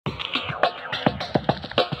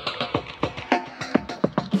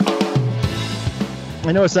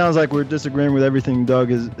I know it sounds like we're disagreeing with everything Doug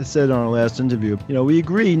has said on our last interview. We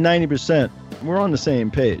agree 90%. We're on the same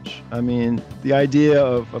page. I mean, the idea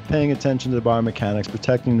of paying attention to the biomechanics,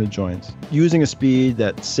 protecting the joints, using a speed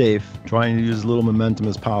that's safe, trying to use as little momentum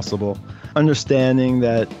as possible, understanding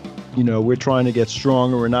that, we're trying to get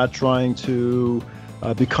stronger. We're not trying to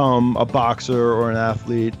become a boxer or an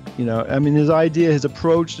athlete. His idea, his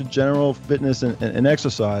approach to general fitness and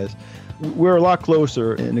exercise, we're a lot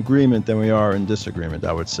closer in agreement than we are in disagreement,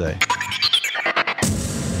 I would say.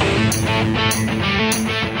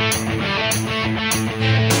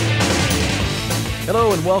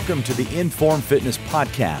 Hello and welcome to the Informed Fitness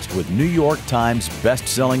Podcast with New York Times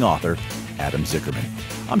best-selling author Adam Zickerman.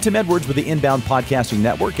 I'm Tim Edwards with the Inbound Podcasting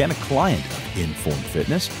Network and a client of Informed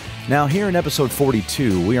Fitness. Now here in episode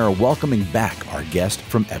 42, we are welcoming back our guest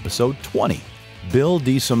from episode 20, Bill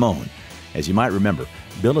DeSimone. As you might remember,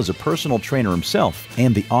 Bill is a personal trainer himself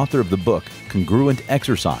and the author of the book, Congruent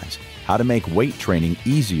Exercise, How to Make Weight Training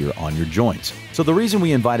Easier on Your Joints. So the reason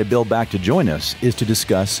we invited Bill back to join us is to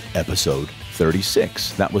discuss episode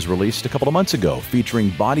 36 that was released a couple of months ago,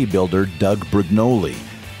 featuring bodybuilder Doug Brignole.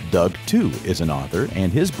 Doug, too, is an author,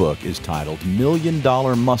 and his book is titled $1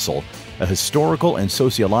 Million Muscle, a Historical and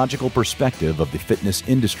Sociological Perspective of the Fitness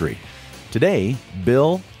Industry. Today,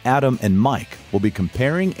 Bill, Adam, and Mike will be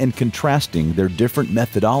comparing and contrasting their different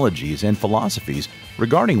methodologies and philosophies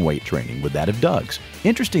regarding weight training with that of Doug's.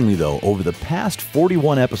 Interestingly, though, over the past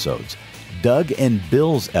 41 episodes, Doug and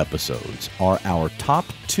Bill's episodes are our top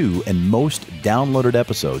 2 and most downloaded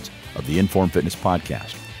episodes of the Informed Fitness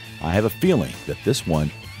Podcast. I have a feeling that this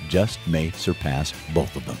one just may surpass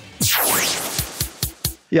both of them.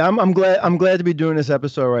 Yeah, I'm glad to be doing this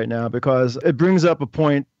episode right now because it brings up a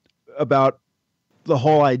point about the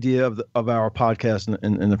whole idea of our podcast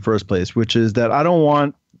in the first place, which is that I don't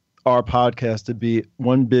want our podcast to be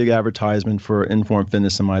one big advertisement for Informed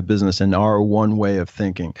Fitness in my business and our one way of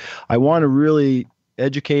thinking. I want to really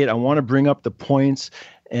educate. I want to bring up the points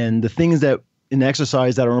and the things that in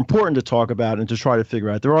exercise that are important to talk about and to try to figure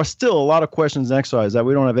out. There are still a lot of questions in exercise that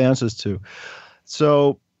we don't have answers to.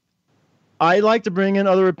 So I like to bring in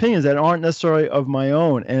other opinions that aren't necessarily of my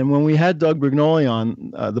own. And when we had Doug Brignole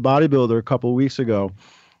on, the bodybuilder, a couple of weeks ago,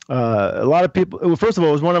 a lot of people, well, first of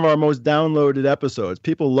all, it was one of our most downloaded episodes.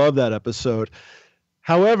 People love that episode.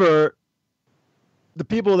 However, the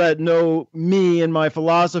people that know me and my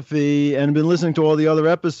philosophy and have been listening to all the other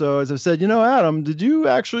episodes have said, Adam, did you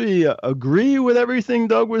actually agree with everything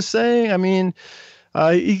Doug was saying? I mean,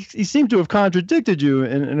 he seemed to have contradicted you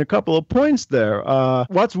in a couple of points there.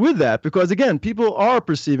 What's with that? Because, again, people are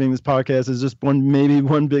perceiving this podcast as just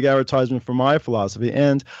one big advertisement for my philosophy.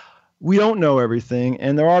 And we don't know everything,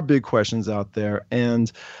 and there are big questions out there. And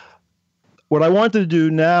what I wanted to do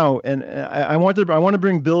now, and I want to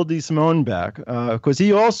bring Bill DeSimone back because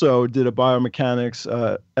he also did a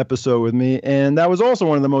biomechanics episode with me, and that was also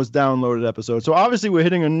one of the most downloaded episodes. So obviously we're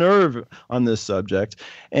hitting a nerve on this subject,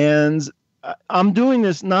 and I'm doing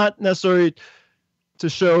this not necessarily to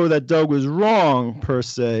show that Doug was wrong per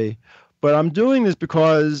se, but I'm doing this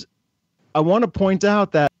because I want to point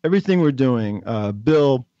out that everything we're doing,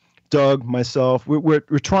 Bill, Doug, myself, we're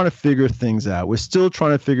trying to figure things out. We're still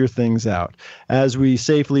trying to figure things out as we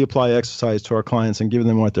safely apply exercise to our clients and give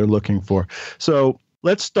them what they're looking for. So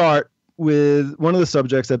let's start with one of the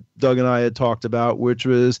subjects that Doug and I had talked about, which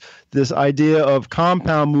was this idea of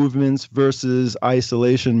compound movements versus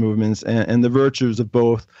isolation movements and the virtues of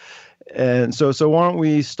both. And so why don't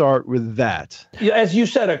we start with that? As you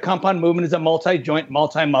said, a compound movement is a multi-joint,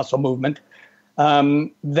 multi-muscle movement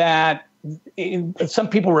that some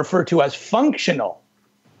people refer to as functional,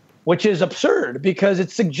 which is absurd because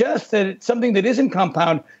it suggests that something that isn't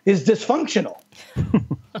compound is dysfunctional,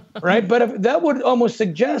 right? But that would almost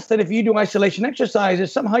suggest that if you do isolation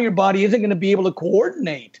exercises, somehow your body isn't going to be able to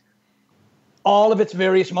coordinate all of its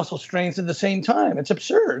various muscle strains at the same time. It's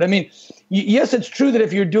absurd. I mean, yes, it's true that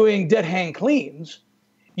if you're doing dead hang cleans,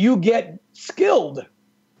 you get skilled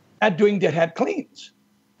at doing dead hang cleans,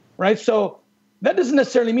 right? So that doesn't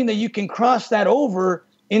necessarily mean that you can cross that over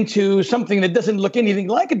into something that doesn't look anything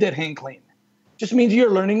like a dead hang clean. It just means you're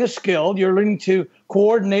learning a skill. You're learning to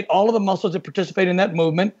coordinate all of the muscles that participate in that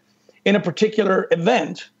movement in a particular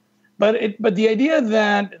event. But the idea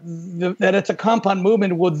that it's a compound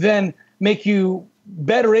movement would then make you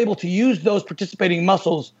better able to use those participating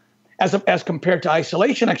muscles as compared to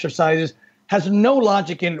isolation exercises has no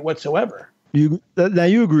logic in it whatsoever. Now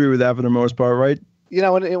you agree with that for the most part, right?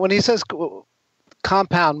 When he says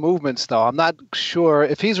compound movements, though, I'm not sure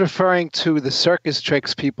if he's referring to the circus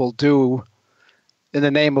tricks people do in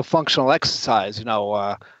the name of functional exercise,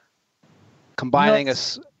 combining a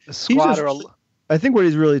squat or I think what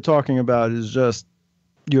he's really talking about is just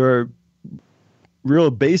your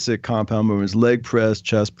real basic compound movements: leg press,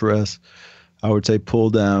 chest press. I would say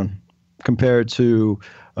pull down, compared to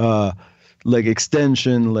leg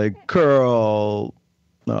extension, leg curl,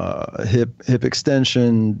 hip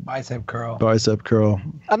extension, bicep curl.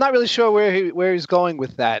 I'm not really sure where he's going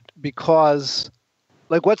with that, because,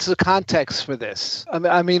 like, what's the context for this?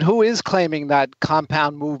 I mean, who is claiming that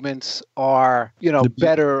compound movements are,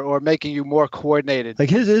 better or making you more coordinated? Like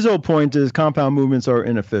his whole point is compound movements are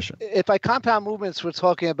inefficient. If by compound movements we're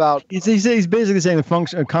talking about, he's basically saying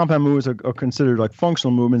the compound movements are considered like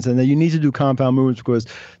functional movements, and that you need to do compound movements because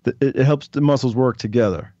it helps the muscles work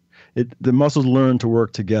together. The muscles learn to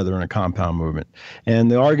work together in a compound movement. And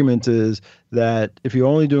the argument is that if you're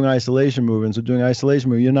only doing isolation movements or doing isolation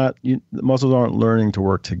movements, the muscles aren't learning to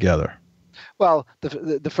work together. Well,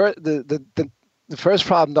 the first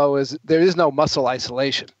problem, though, is there is no muscle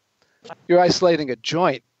isolation. You're isolating a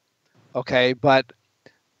joint, okay? But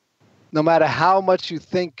no matter how much you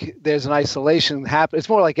think there's an isolation happen, it's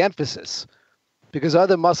more like emphasis, because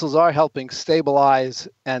other muscles are helping stabilize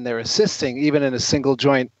and they're assisting even in a single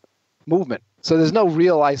joint movement. So there's no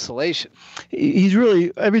real isolation. He's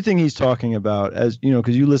really, everything he's talking about, as you know,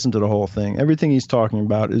 because you listen to the whole thing, everything he's talking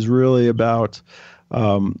about is really about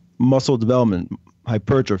muscle development,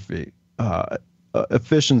 hypertrophy,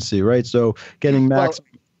 efficiency, right? So getting maximum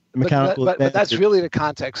mechanical. But that's really the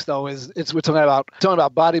context, though. We're talking about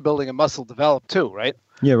bodybuilding and muscle develop too, right?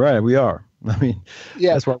 Yeah, right. We are. I mean,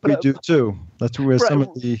 that's what we do too. That's where some of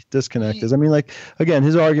the disconnect is. I mean, like, again,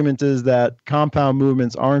 his argument is that compound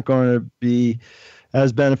movements aren't going to be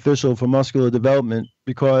as beneficial for muscular development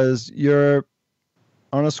because you're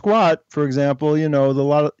on a squat, for example,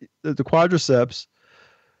 the quadriceps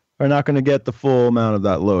are not going to get the full amount of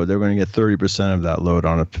that load. They're going to get 30% of that load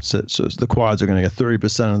on so the quads are going to get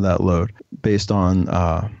 30% of that load based on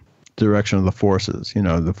direction of the forces.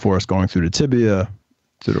 The force going through the tibia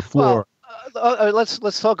to the floor. Well,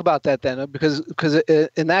 let's talk about that then, because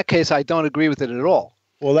in that case I don't agree with it at all.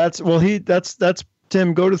 Well, that's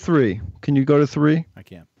Tim. Go to 3. Can you go to 3? I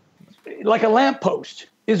can. Like a lamppost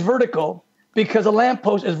is vertical because a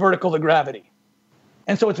lamppost is vertical to gravity,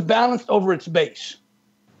 and so it's balanced over its base.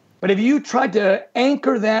 But if you tried to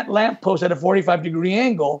anchor that lamppost at a 45-degree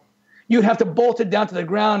angle, you'd have to bolt it down to the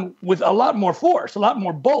ground with a lot more force, a lot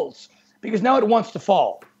more bolts, because now it wants to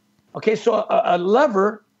fall. Okay, so a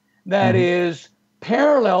lever that is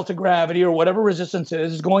parallel to gravity or whatever resistance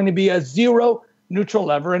is going to be a zero neutral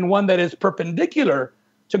lever, and one that is perpendicular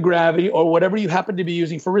to gravity or whatever you happen to be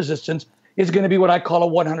using for resistance is going to be what I call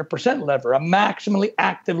a 100% lever, a maximally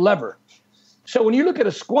active lever. So when you look at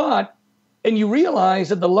a squat and you realize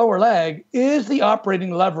that the lower leg is the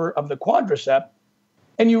operating lever of the quadricep,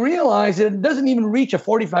 and you realize that it doesn't even reach a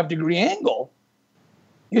 45-degree angle,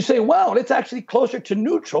 you say, wow, it's actually closer to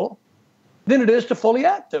neutral than it is to fully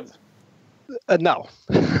active. No.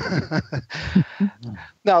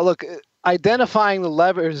 No, look, identifying the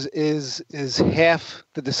levers is half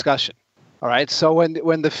the discussion. All right. So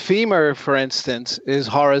when the femur, for instance, is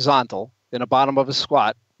horizontal in the bottom of a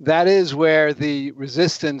squat, that is where the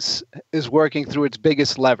resistance is working through its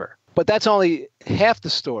biggest lever. But that's only half the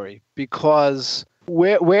story, because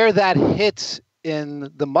where that hits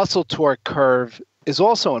in the muscle torque curve is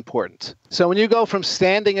also important. So when you go from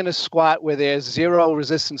standing in a squat where there's zero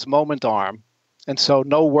resistance moment arm, and so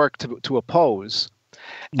no work to oppose,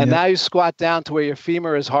 and now you squat down to where your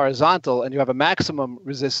femur is horizontal and you have a maximum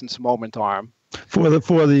resistance moment arm. For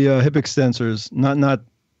the hip extensors,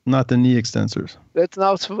 not the knee extensors.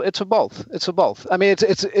 It's for both. It's for both. I mean,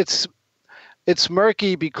 it's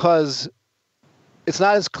murky because it's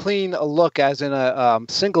not as clean a look as in a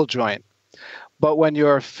single joint. But when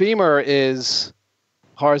your femur is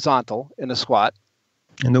horizontal in a squat,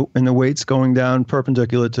 and the weight's going down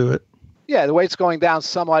perpendicular to it. Yeah, the weight's going down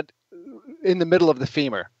somewhat in the middle of the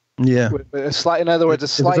femur. Yeah. In other words,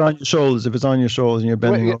 if it's on your shoulders, and you're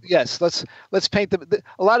bending over. Yes, let's paint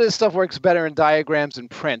a lot of this stuff works better in diagrams and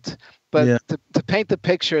print. But to paint the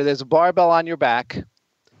picture, there's a barbell on your back.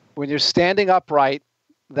 When you're standing upright,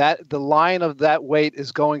 the line of that weight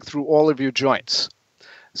is going through all of your joints.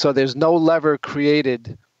 So there's no lever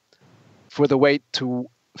created for the weight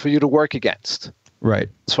for you to work against. Right.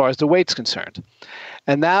 As far as the weight's concerned.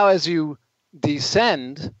 And now as you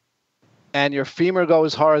descend and your femur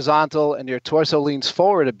goes horizontal and your torso leans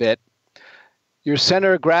forward a bit, your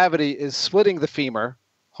center of gravity is splitting the femur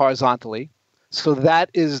horizontally. So that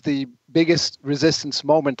is the biggest resistance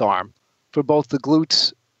moment arm for both the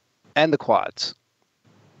glutes and the quads.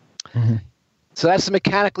 Mm-hmm. So that's the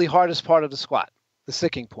mechanically hardest part of the squat, the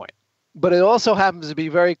sticking point. but it also happens to be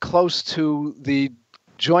very close to the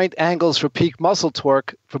joint angles for peak muscle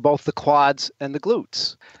torque for both the quads and the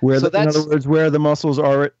glutes. In other words, where the muscles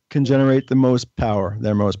can generate the most power,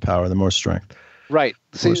 the most strength. Right.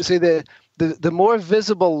 See, the more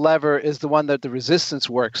visible lever is the one that the resistance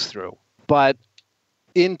works through. But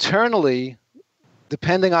internally,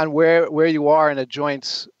 depending on where you are in a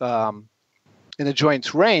joint's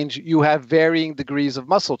range, you have varying degrees of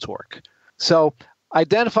muscle torque. So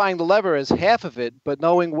identifying the lever as half of it, but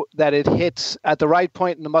knowing that it hits at the right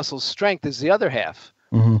point in the muscle's strength is the other half.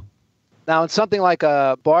 Mm-hmm. Now, in something like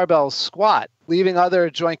a barbell squat, leaving other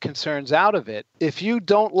joint concerns out of it, if you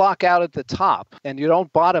don't lock out at the top and you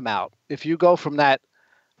don't bottom out, if you go from that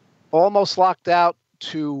almost locked out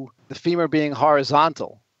to the femur being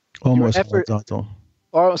horizontal, horizontal.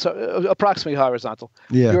 Or approximately horizontal.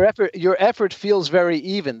 Yeah. Your effort feels very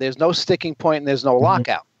even. There's no sticking point and there's no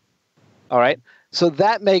lockout. All right. So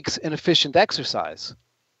that makes an efficient exercise.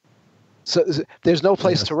 So there's no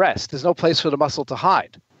place to rest. There's no place for the muscle to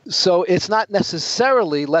hide. So it's not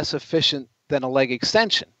necessarily less efficient than a leg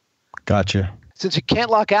extension. Gotcha. Since you can't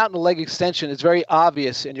lock out in a leg extension, it's very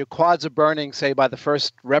obvious, and your quads are burning, say, by the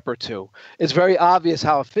first rep or two. It's very obvious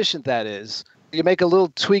how efficient that is. You make a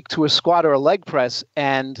little tweak to a squat or a leg press,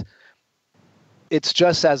 and it's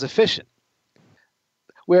just as efficient.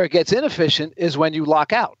 Where it gets inefficient is when you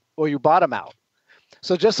lock out or you bottom out.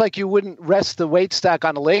 So just like you wouldn't rest the weight stack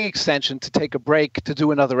on a leg extension to take a break to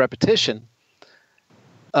do another repetition,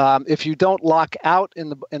 if you don't lock out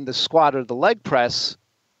in the squat or the leg press,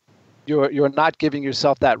 you're not giving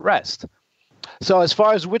yourself that rest. So as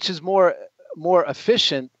far as which is more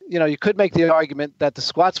efficient, you could make the argument that the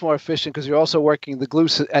squat's more efficient because you're also working the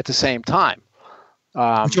glutes at the same time.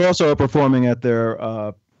 But you also are performing at their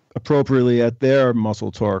appropriately at their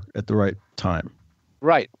muscle torque at the right time.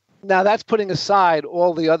 Right. Now that's putting aside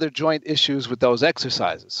all the other joint issues with those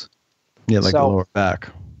exercises. Yeah, like the lower back.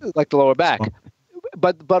 Like the lower back.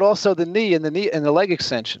 But also the knee and the leg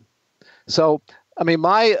extension. So, I mean,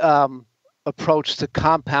 my approach to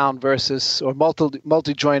compound versus or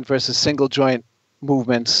multi-joint versus single joint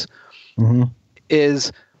movements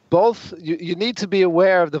is both. You need to be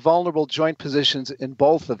aware of the vulnerable joint positions in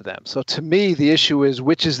both of them. So to me, the issue is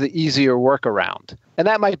which is the easier workaround. And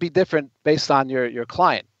that might be different based on your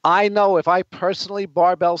client. I know if I personally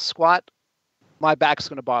barbell squat, my back's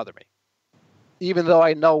going to bother me, even though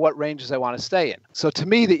I know what ranges I want to stay in. So to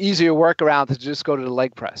me, the easier workaround is to just go to the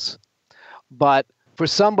leg press. But for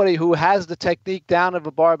somebody who has the technique down of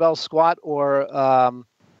a barbell squat or,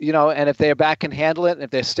 and if their back can handle it, and if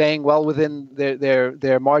they're staying well within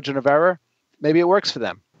their margin of error, maybe it works for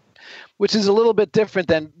them, which is a little bit different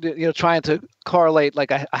than, trying to correlate like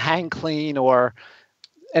a hang clean or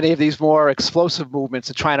any of these more explosive movements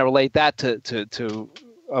and trying to relate that to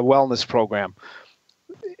a wellness program.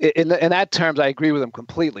 In that terms, I agree with them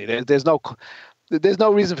completely. There's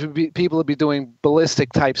no reason for people to be doing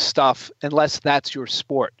ballistic type stuff unless that's your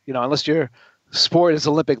sport. Unless your sport is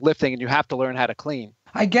Olympic lifting and you have to learn how to clean.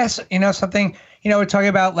 I guess something. We're talking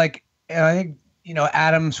about I think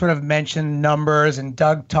Adam sort of mentioned numbers, and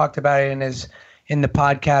Doug talked about it in the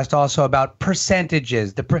podcast also about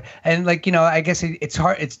percentages. I guess it's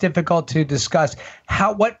hard. It's difficult to discuss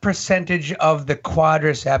what percentage of the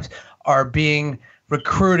quadriceps are being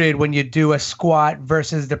recruited when you do a squat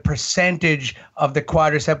versus the percentage of the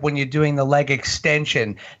quadricep when you're doing the leg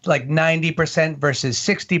extension, like 90% versus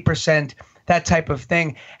 60%, that type of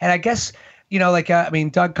thing. And I guess,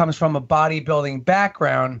 Doug comes from a bodybuilding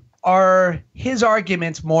background. Are his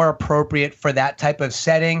arguments more appropriate for that type of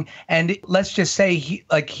setting? And let's just say he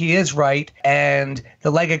is right, and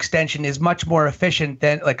the leg extension is much more efficient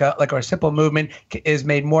than like a simple movement is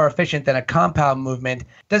made more efficient than a compound movement.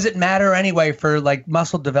 Does it matter anyway for like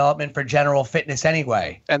muscle development for general fitness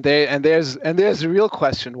anyway? And there's a real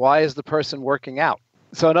question: why is the person working out?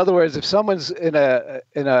 So in other words, if someone's in a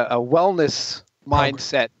wellness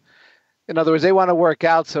mindset. In other words, they want to work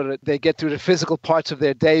out so that they get through the physical parts of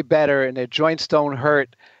their day better and their joints don't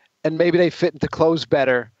hurt, and maybe they fit into clothes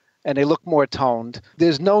better and they look more toned.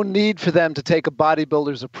 There's no need for them to take a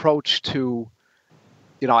bodybuilder's approach to,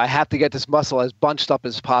 I have to get this muscle as bunched up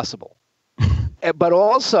as possible. But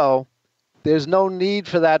also, there's no need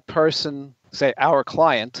for that person, say our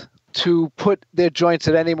client, to put their joints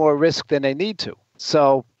at any more risk than they need to.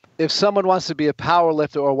 So if someone wants to be a power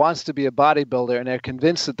lifter or wants to be a bodybuilder and they're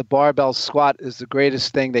convinced that the barbell squat is the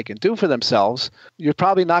greatest thing they can do for themselves, you're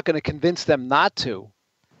probably not going to convince them not to.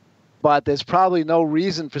 But there's probably no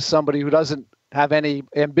reason for somebody who doesn't have any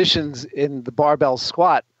ambitions in the barbell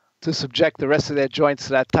squat to subject the rest of their joints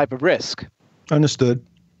to that type of risk. Understood.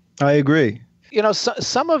 I agree.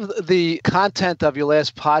 Some of the content of your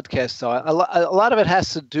last podcast, though, a lot of it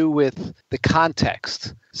has to do with the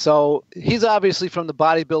context. So he's obviously from the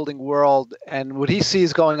bodybuilding world, and what he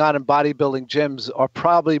sees going on in bodybuilding gyms are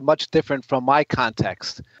probably much different from my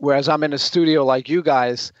context, whereas I'm in a studio like you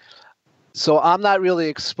guys. So I'm not really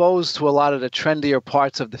exposed to a lot of the trendier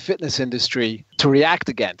parts of the fitness industry to react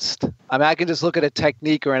against. I mean, I can just look at a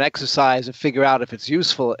technique or an exercise and figure out if it's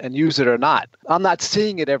useful and use it or not. I'm not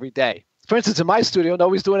seeing it every day. For instance, in my studio,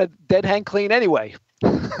 nobody's doing a dead hang clean anyway.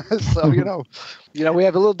 So, we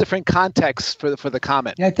have a little different context for the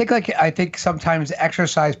comment. Yeah, I think sometimes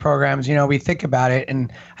exercise programs, we think about it,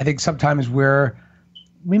 and I think sometimes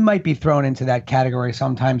we might be thrown into that category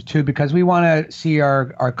sometimes too, because we want to see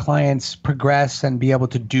our clients progress and be able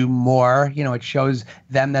to do more. It shows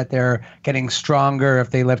them that they're getting stronger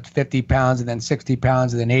if they lift 50 pounds and then 60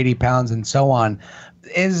 pounds and then 80 pounds and so on.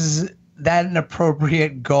 Is that an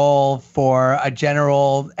appropriate goal for a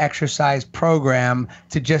general exercise program,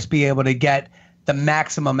 to just be able to get the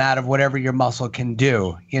maximum out of whatever your muscle can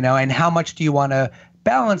do, and how much do you want to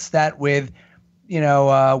balance that with,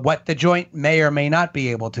 what the joint may or may not be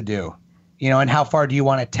able to do, and how far do you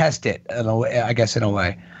want to test it, in a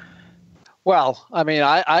way? Well, I mean,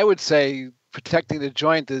 I would say protecting the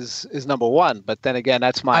joint is number one, but then again,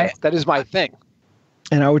 that is my thing.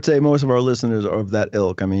 And I would say most of our listeners are of that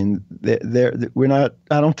ilk. I mean, we're not.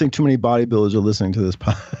 I don't think too many bodybuilders are listening to these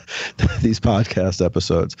podcast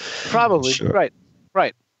episodes. Probably, sure.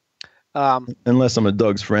 Right. Unless some of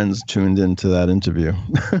Doug's friends tuned into that interview.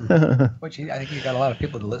 Which I think you got a lot of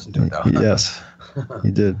people to listen to, though. Yes,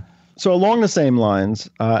 he did. So along the same lines,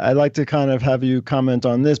 I'd like to kind of have you comment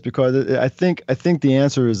on this, because I think the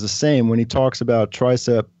answer is the same when he talks about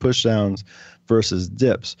tricep pushdowns versus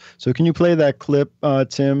dips. So can you play that clip,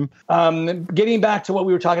 Tim? Getting back to what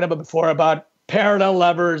we were talking about before about parallel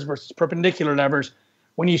levers versus perpendicular levers,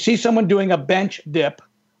 when you see someone doing a bench dip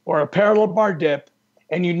or a parallel bar dip,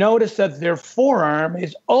 and you notice that their forearm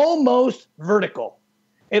is almost vertical,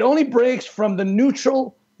 it only breaks from the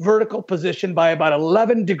neutral vertical position by about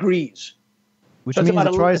 11 degrees. Which means the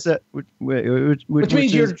tricep, which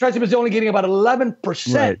means your tricep is only getting about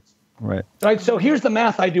 11%. Right. So here's the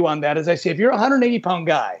math I do on that. As I say, if you're a 180-pound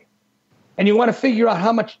guy and you want to figure out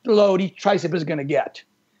how much load each tricep is going to get,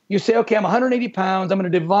 you say, okay, I'm 180 pounds. I'm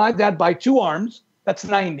going to divide that by 2 arms. That's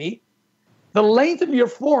 90. The length of your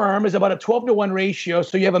forearm is about a 12-to-1 ratio.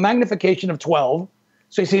 So you have a magnification of 12.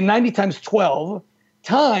 So you say 90 times 12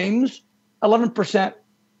 times 11%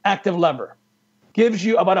 active lever gives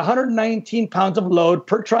you about 119 pounds of load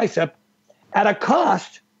per tricep at a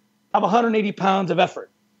cost of 180 pounds of effort.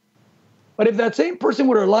 But if that same person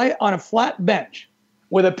were to lie on a flat bench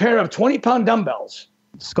with a pair of 20-pound dumbbells,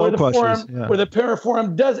 where the pair of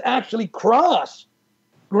forearm does actually cross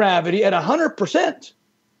gravity at 100%,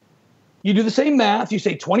 you do the same math. You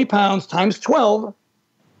say 20 pounds times 12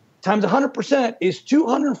 times 100% is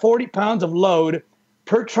 240 pounds of load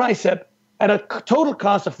per tricep at a total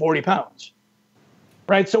cost of 40 pounds.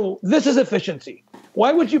 Right? So this is efficiency.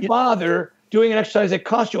 Why would you bother doing an exercise that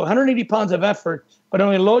costs you 180 pounds of effort, but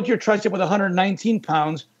only load your tricep with 119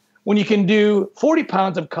 pounds, when you can do 40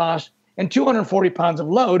 pounds of cost and 240 pounds of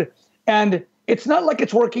load? And it's not like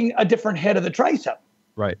it's working a different head of the tricep.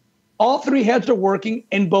 Right. All 3 heads are working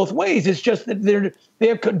in both ways. It's just that they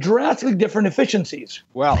have drastically different efficiencies.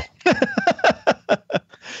 Well,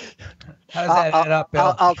 how does that add up,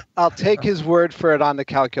 Bill? I'll take his word for it on the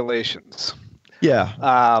calculations.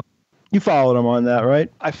 Yeah. You followed him on that,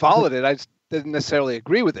 right? I followed it. I didn't necessarily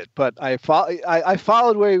agree with it, but I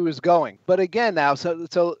followed where he was going. But again, now,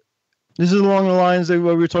 so this is along the lines of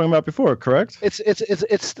what we were talking about before, correct? It's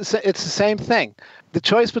the same thing. The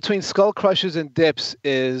choice between skull crushes and dips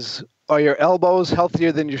is: are your elbows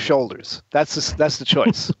healthier than your shoulders? That's the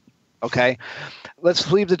choice. Okay,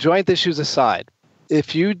 let's leave the joint issues aside.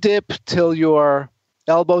 If you dip till your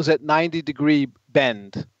elbows at 90-degree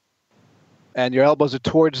bend, and your elbows are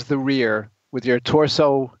towards the rear with your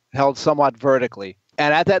torso held somewhat vertically,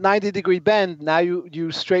 and at that 90-degree bend, now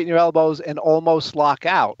you straighten your elbows and almost lock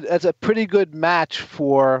out. That's a pretty good match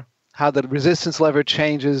for how the resistance lever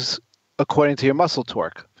changes according to your muscle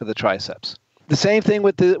torque for the triceps. The same thing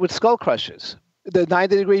with skull crushes. The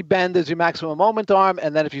 90-degree bend is your maximum moment arm,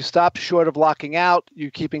 and then if you stop short of locking out,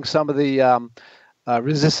 you're keeping some of the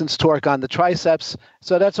resistance torque on the triceps.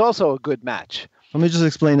 So that's also a good match. Let me just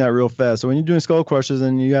explain that real fast. So when you're doing skull crushes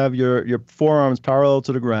and you have your forearms parallel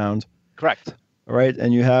to the ground. Correct. all right,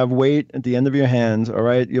 and you have weight at the end of your hands, all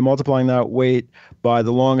right, you're multiplying that weight by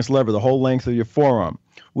the longest lever, the whole length of your forearm,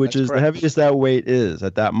 which is the heaviest that weight is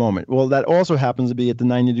at that moment. Well, that also happens to be at the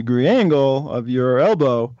 90-degree angle of your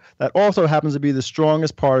elbow. That also happens to be the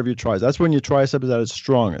strongest part of your tricep. That's when your tricep is at its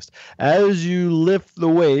strongest. As you lift the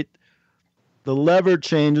weight, the lever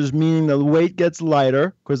changes, meaning the weight gets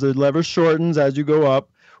lighter because the lever shortens as you go up,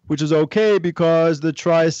 which is okay because the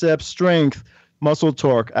tricep strength, muscle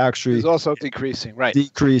torque, actually is also decreasing, right?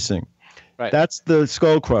 Decreasing. Right. That's the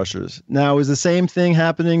skull crushers. Now, is the same thing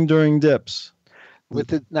happening during dips? With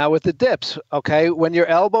the dips, okay, when your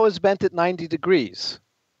elbow is bent at 90 degrees,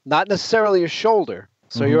 not necessarily your shoulder,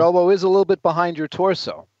 so your elbow is a little bit behind your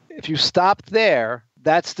torso. If you stop there,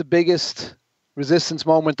 that's the biggest resistance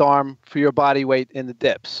moment arm for your body weight in the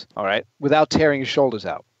dips, all right, without tearing your shoulders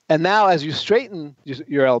out. And now as you straighten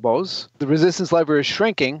your elbows, the resistance lever is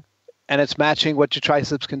shrinking, and it's matching what your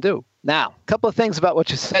triceps can do. Now, a couple of things about what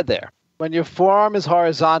you said there. When your forearm is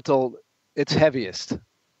horizontal, it's heaviest.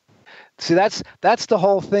 See, that's the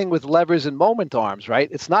whole thing with levers and moment arms, right?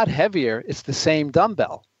 It's not heavier. It's the same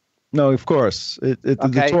dumbbell. No, of course.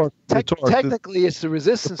 The torque. Technically, it's the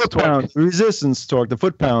resistance torque. The resistance torque, the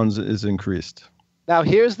foot-pounds is increased. Now,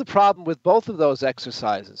 here's the problem with both of those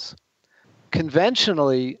exercises.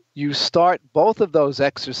 Conventionally, you start both of those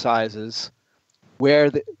exercises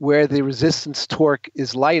where the resistance torque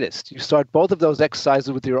is lightest. You start both of those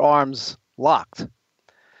exercises with your arms locked.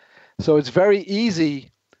 So it's very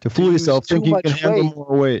easy to fool yourself, thinking you can handle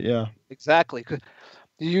more weight. Yeah, exactly.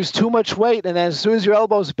 You use too much weight, and then as soon as your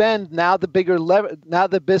elbows bend, now the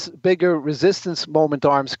bigger resistance moment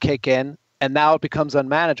arms kick in, and now it becomes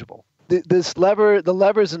unmanageable. The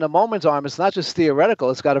levers in the moment arm is not just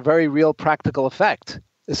theoretical; it's got a very real practical effect,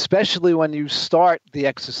 especially when you start the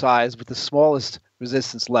exercise with the smallest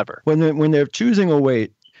resistance lever. When they're choosing a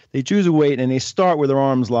weight, they choose a weight and they start with their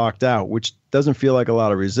arms locked out, which doesn't feel like a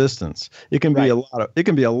lot of resistance. It can be a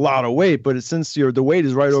lot of weight, but since the weight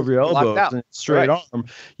is right over your elbows and straight arm,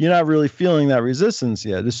 you're not really feeling that resistance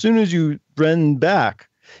yet. As soon as you bend back,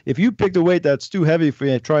 if you pick a weight that's too heavy for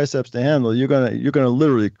your triceps to handle, you're gonna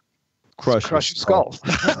literally crush your skull.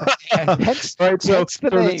 Hence the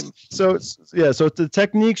name. So the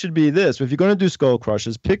technique should be this: if you're going to do skull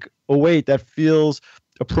crushes, pick a weight that feels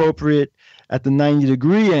appropriate at the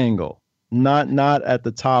 90-degree angle, not at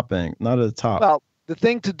the top angle, not at the top. Well, the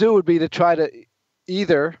thing to do would be to try to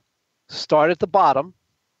either start at the bottom,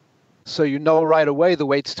 so you know right away the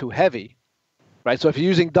weight's too heavy, right? So if you're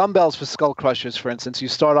using dumbbells for skull crushers, for instance, you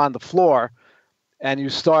start on the floor, and you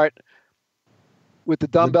start with the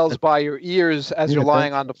dumbbells by your ears as you're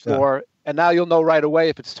lying on the floor, and now you'll know right away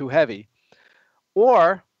if it's too heavy.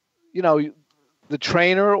 Or, the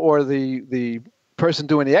trainer or the person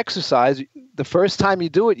doing the exercise, the first time you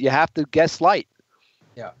do it, you have to guess light.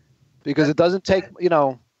 Yeah. Because it doesn't take,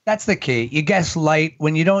 That's the key. You guess light.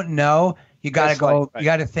 When you don't know, you got to go, light, right. You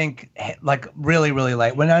got to think like really, really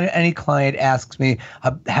light. When any client asks me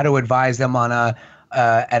how to advise them on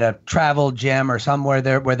at a travel gym or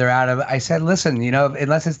somewhere where they're out of, I said, listen,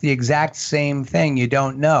 unless it's the exact same thing, you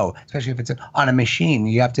don't know, especially if it's on a machine.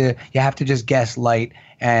 You have to just guess light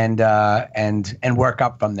and work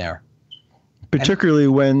up from there. Particularly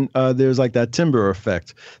when there's like that timber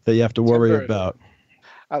effect that you have to worry about.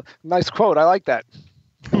 Nice quote. I like that.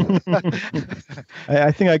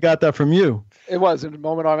 I think I got that from you. It was in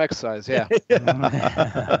moment arm exercise. Yeah.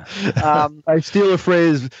 I steal a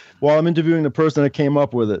phrase while I'm interviewing the person that came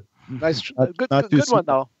up with it. Nice. Good one,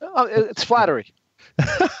 though. It's flattery.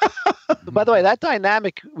 By the way, that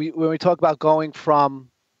dynamic, when we talk about going from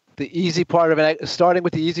the easy part of starting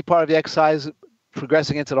with the easy part of the exercise,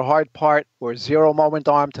 progressing into the hard part, or 0 moment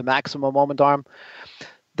arm to maximum moment arm,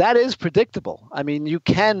 that is predictable. I mean, you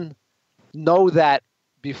can know that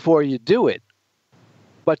before you do it,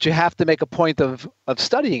 but you have to make a point of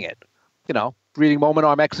studying it. Reading moment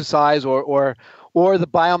arm exercise or the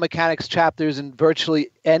biomechanics chapters in virtually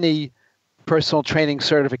any personal training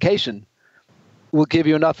certification will give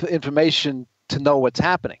you enough information to know what's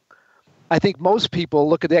happening. I think most people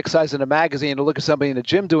look at the exercise in a magazine or look at somebody in the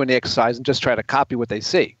gym doing the exercise and just try to copy what they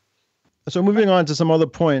see. So moving on to some other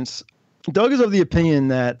points, Doug is of the opinion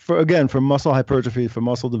that, for muscle hypertrophy, for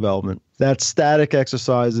muscle development, that static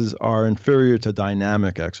exercises are inferior to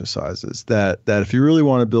dynamic exercises, that if you really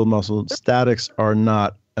want to build muscle, statics are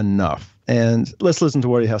not enough. And let's listen to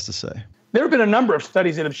what he has to say. There have been a number of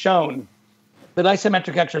studies that have shown that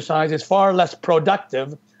isometric exercise is far less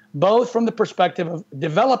productive, both from the perspective of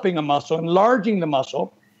developing a muscle, enlarging the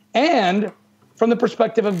muscle, and from the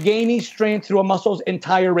perspective of gaining strength through a muscle's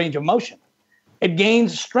entire range of motion. It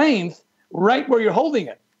gains strength right where you're holding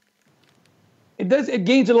it. it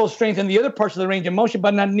gains a little strength in the other parts of the range of motion,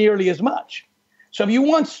 but not nearly as much. So if you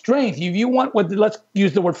want strength, if you want let's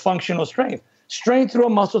use the word functional strength through a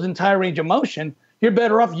muscle's entire range of motion, you're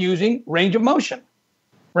better off using range of motion,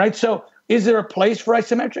 right? So is there a place for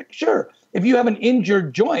isometric? Sure. If you have an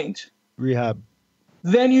injured joint, rehab,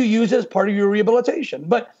 then you use it as part of your rehabilitation.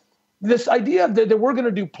 But this idea that we're going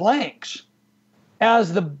to do planks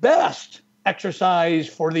as the best exercise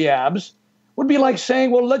for the abs would be like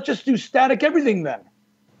saying, well, let's just do static everything then.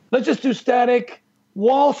 Let's just do static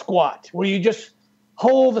wall squat, where you just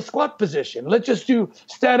hold the squat position. Let's just do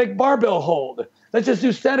static barbell hold. Let's just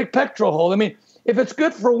do static pectoral hold. I mean, if it's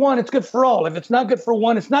good for one, it's good for all. If it's not good for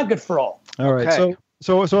one, it's not good for all. All right. Okay.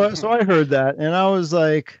 So I heard that, and I was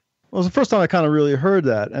like, well, it was the first time I kind of really heard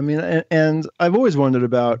that. I mean, and I've always wondered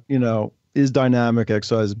about, is dynamic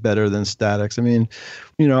exercise better than statics? I mean,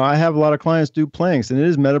 I have a lot of clients do planks, and it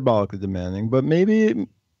is metabolically demanding, but maybe,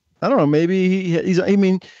 I don't know, maybe he's a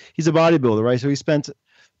bodybuilder, right? So he spent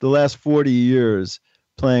the last 40 years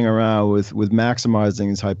playing around with maximizing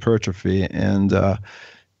his hypertrophy. And do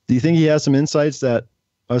you think he has some insights that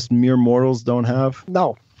us mere mortals don't have?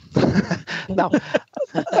 No. No.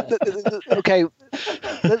 Okay.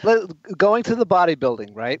 Going to the bodybuilding,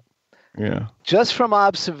 right? Yeah. Just from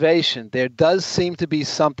observation, there does seem to be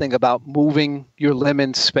something about moving your limb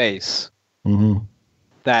in space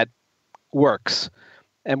that works.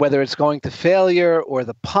 And whether it's going to failure or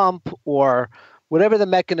the pump or whatever the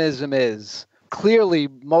mechanism is, clearly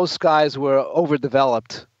most guys who are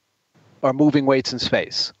overdeveloped are moving weights in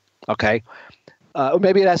space. Okay. Or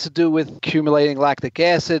maybe it has to do with accumulating lactic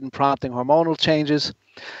acid and prompting hormonal changes.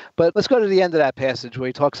 But let's go to the end of that passage where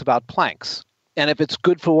he talks about planks. And if it's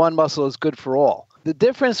good for one muscle, it's good for all. The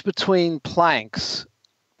difference between planks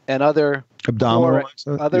and other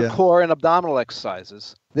core and abdominal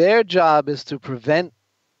exercises, their job is to prevent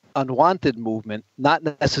unwanted movement, not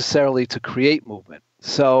necessarily to create movement.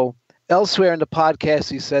 So elsewhere in the podcast,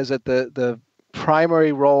 he says that the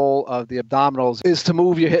primary role of the abdominals is to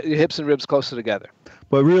move your hips and ribs closer together.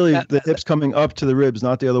 But really, the hips coming up to the ribs,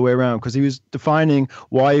 not the other way around, because he was defining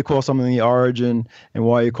why you call something the origin and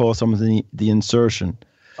why you call something the insertion.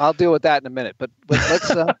 I'll deal with that in a minute, but let's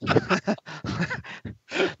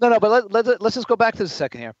let's just go back to the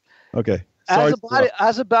second here. Okay. As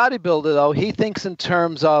a bodybuilder, though, he thinks in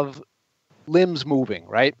terms of limbs moving,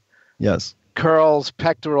 right? Yes. Curls,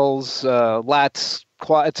 pectorals, lats,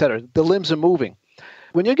 quad, etc. The limbs are moving.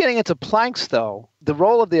 When you're getting into planks, though, the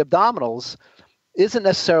role of the abdominals isn't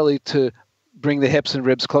necessarily to bring the hips and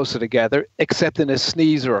ribs closer together, except in a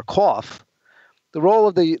sneeze or a cough. The role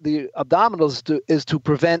of the abdominals is to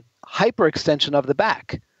prevent hyperextension of the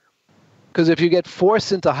back. Because if you get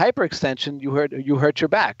forced into hyperextension, you hurt your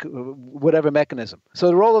back, whatever mechanism. So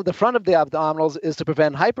the role of the front of the abdominals is to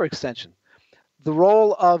prevent hyperextension. The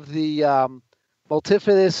role of the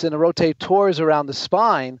multifidus and the rotators around the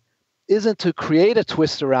spine isn't to create a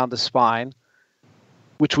twist around the spine,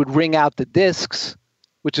 which would wring out the discs,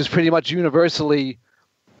 which is pretty much universally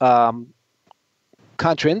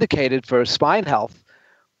contraindicated for spine health.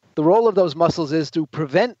 The role of those muscles is to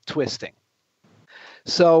prevent twisting.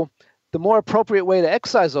 So the more appropriate way to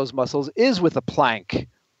exercise those muscles is with a plank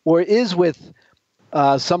or is with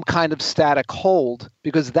some kind of static hold,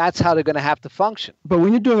 because that's how they're going to have to function. But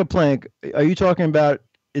when you're doing a plank, are you talking about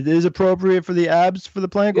it is appropriate for the abs for the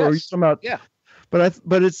plank? Yes. Or are you talking about? Yeah.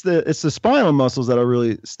 But it's the spinal muscles that are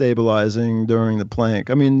really stabilizing during the plank.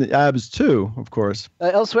 I mean, the abs too, of course.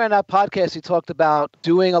 Elsewhere in that podcast, he talked about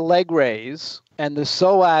doing a leg raise and the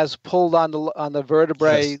psoas pulled on the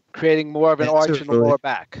vertebrae, yes, creating more of an arch in the lower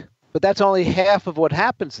back. But that's only half of what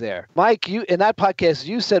happens there. Mike, you in that podcast,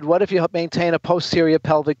 you said, what if you maintain a posterior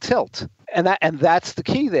pelvic tilt? And that's the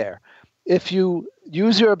key there. If you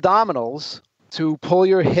use your abdominals to pull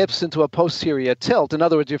your hips into a posterior tilt, in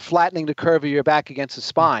other words, you're flattening the curve of your back against the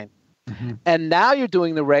spine, and now you're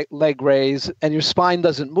doing the leg raise and your spine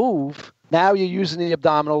doesn't move, now you're using the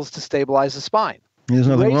abdominals to stabilize the spine. There's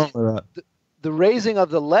nothing wrong with that. The raising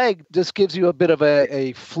of the leg just gives you a bit of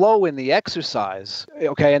a flow in the exercise,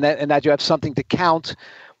 okay, and that you have something to count,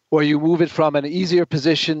 or you move it from an easier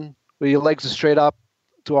position where your legs are straight up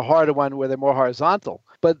to a harder one where they're more horizontal.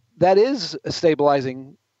 But that is a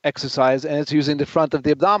stabilizing exercise, and it's using the front of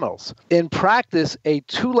the abdominals. In practice, a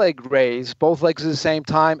two-leg raise, both legs at the same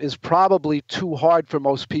time, is probably too hard for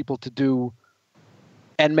most people to do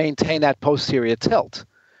and maintain that posterior tilt,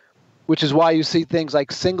 which is why you see things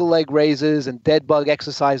like single leg raises and dead bug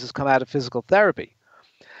exercises come out of physical therapy.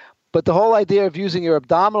 But the whole idea of using your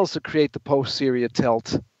abdominals to create the posterior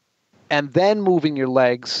tilt and then moving your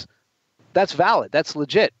legs, that's valid. That's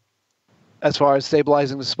legit. as far as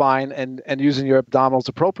stabilizing the spine and using your abdominals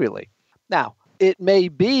appropriately. Now, it may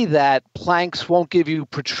be that planks won't give you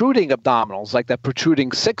protruding abdominals, like that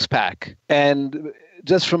protruding six-pack. And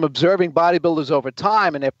just from observing bodybuilders over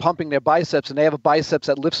time, and they're pumping their biceps, and they have a biceps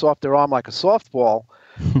that lifts off their arm like a softball,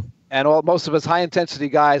 and most of us high-intensity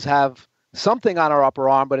guys have something on our upper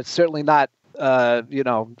arm, but it's certainly not, I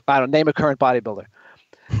don't name a current bodybuilder.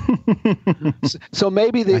 So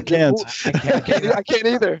maybe I can't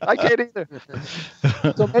either.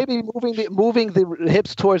 So maybe moving the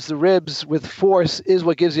hips towards the ribs with force is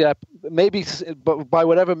what gives you that. Maybe by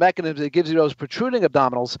whatever mechanism it gives you those protruding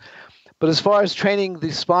abdominals. But as far as training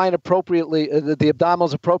the spine appropriately, the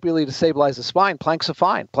abdominals appropriately to stabilize the spine, planks are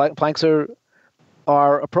fine. Planks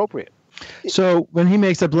are appropriate. So when he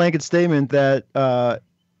makes a blanket statement that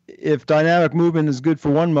if dynamic movement is good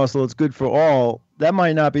for one muscle, it's good for all, that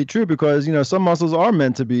might not be true because, some muscles are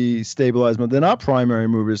meant to be stabilized, but they're not primary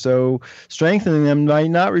movers. So strengthening them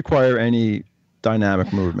might not require any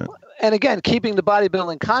dynamic movement. And again, keeping the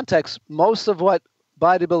bodybuilding context, most of what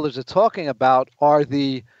bodybuilders are talking about are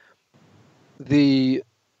the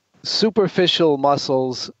superficial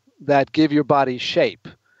muscles that give your body shape.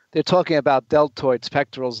 They're talking about deltoids,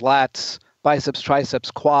 pectorals, lats, biceps,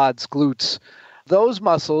 triceps, quads, glutes. Those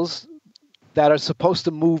muscles that are supposed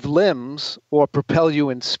to move limbs or propel you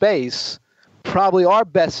in space probably are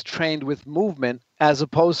best trained with movement as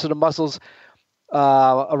opposed to the muscles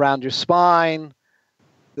around your spine,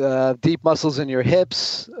 the deep muscles in your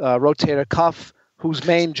hips, rotator cuff, whose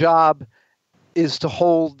main job is to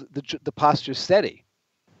hold the posture steady.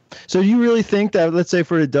 So do you really think that, let's say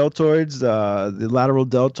for the deltoids, the lateral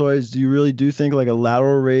deltoids, do you really think like a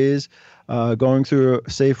lateral raise going through a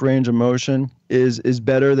safe range of motion is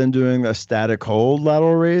better than doing a static hold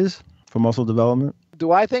lateral raise for muscle development?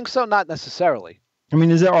 Do I think so? Not necessarily. I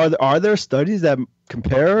mean, are there studies that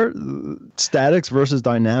compare statics versus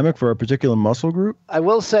dynamic for a particular muscle group? I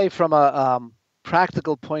will say from a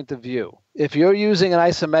practical point of view, if you're using an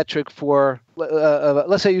isometric for,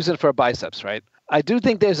 let's say using it for a biceps, right? I do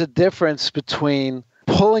think there's a difference between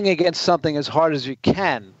pulling against something as hard as you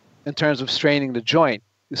can in terms of straining the joint,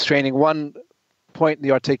 straining one point in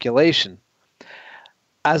the articulation,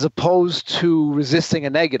 as opposed to resisting a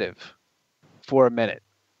negative for a minute.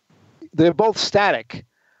 They're both static.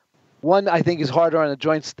 One, I think, is harder on the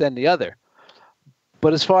joints than the other.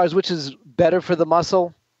 But as far as which is better for the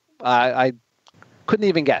muscle, I couldn't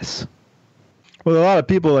even guess. Well, a lot of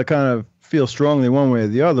people that kind of feel strongly one way or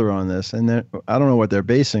the other on this, and I don't know what they're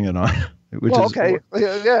basing it on. Okay.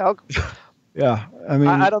 Yeah. Yeah, I mean,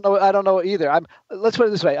 I don't know either. Let's put it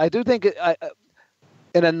this way: I do think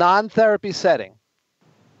in a non-therapy setting,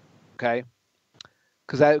 okay,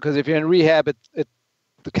 because if you're in rehab,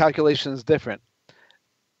 the calculation is different.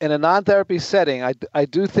 In a non-therapy setting, I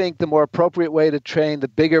do think the more appropriate way to train the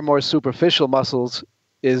bigger, more superficial muscles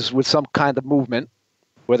is with some kind of movement,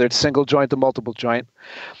 whether it's single joint or multiple joint,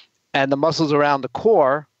 and the muscles around the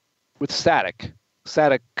core with static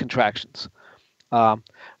contractions.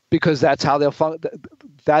 Because that's how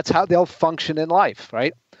they'll function in life,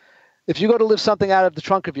 right? If you go to lift something out of the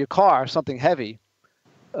trunk of your car, something heavy,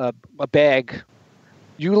 a bag,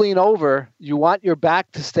 you lean over, you want your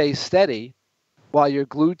back to stay steady while your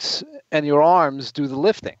glutes and your arms do the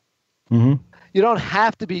lifting. Mm-hmm. You don't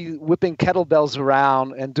have to be whipping kettlebells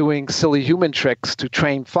around and doing silly human tricks to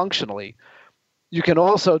train functionally. You can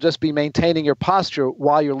also just be maintaining your posture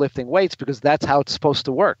while you're lifting weights because that's how it's supposed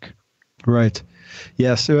to work. Right.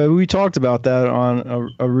 Yes. So we talked about that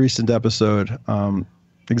on a recent episode.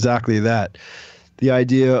 Exactly that. The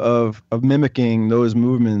idea of mimicking those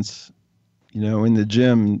movements, in the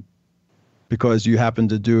gym because you happen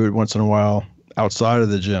to do it once in a while outside of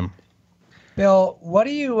the gym. Bill, what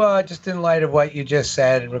do you, just in light of what you just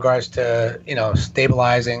said in regards to,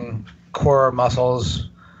 stabilizing core muscles,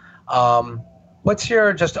 what's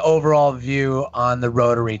your just overall view on the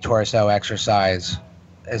rotary torso exercise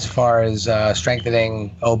as far as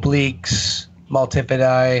strengthening obliques,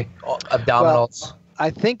 multifidi, abdominals? Well, I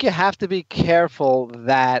think you have to be careful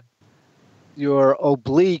that your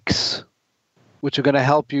obliques, which are going to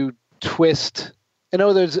help you twist,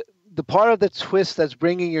 there's the part of the twist that's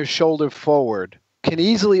bringing your shoulder forward can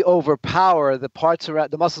easily overpower the parts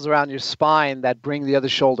around the muscles around your spine that bring the other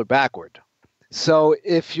shoulder backward. So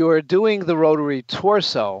if you're doing the rotary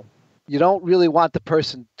torso, you don't really want the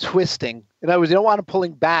person twisting. In other words, you don't want them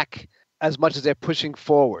pulling back as much as they're pushing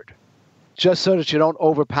forward, just so that you don't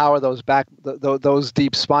overpower those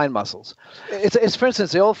deep spine muscles. It's for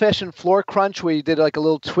instance, the old-fashioned floor crunch where you did like a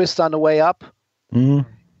little twist on the way up. Mm-hmm.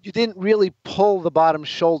 You didn't really pull the bottom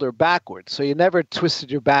shoulder backwards, so you never twisted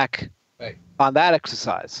your back on that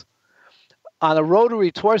exercise. On a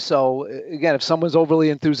rotary torso, again, if someone's overly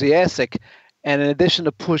enthusiastic, and in addition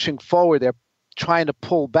to pushing forward, they're trying to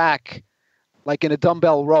pull back, like in a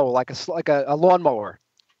dumbbell row, like a lawnmower.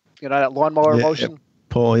 You know, that lawnmower motion? Yeah.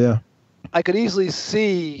 Pull, yeah. I could easily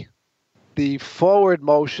see the forward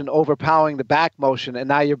motion overpowering the back motion, and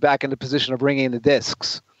now you're back in the position of wringing the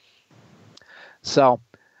discs. So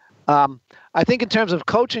I think in terms of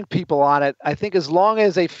coaching people on it, I think as long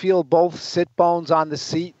as they feel both sit bones on the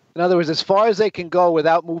seat, in other words, as far as they can go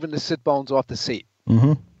without moving the sit bones off the seat.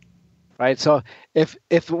 Mm-hmm. Right? So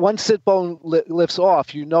if one sit bone lifts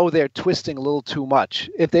off, you know they're twisting a little too much.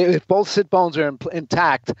 If both sit bones are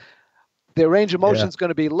intact, their range of motion is going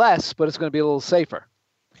to be less, but it's going to be a little safer.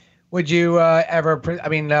 Would you ever? I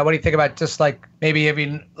mean, what do you think about just like maybe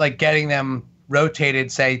even like getting them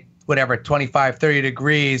rotated, say whatever, 25, 30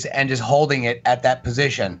 degrees, and just holding it at that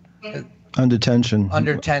position under tension,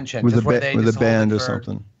 with a band or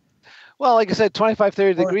something? Well, like I said, 25,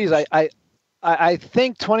 30 degrees. I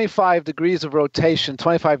think 25 degrees of rotation,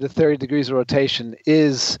 25 to 30 degrees of rotation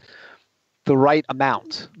is the right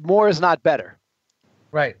amount. More is not better.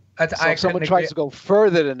 Right. So if someone tries to go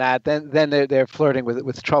further than that, then they're flirting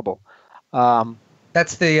with trouble.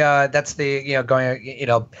 That's the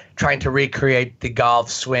going trying to recreate the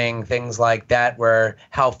golf swing, things like that. Where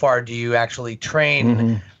how far do you actually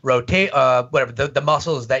train, rotate, whatever the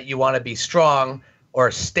muscles that you want to be strong or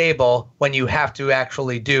stable when you have to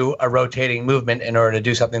actually do a rotating movement in order to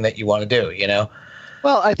do something that you want to do. You know.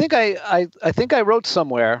 Well, I think I wrote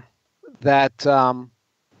somewhere that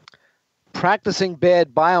practicing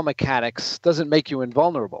bad biomechanics doesn't make you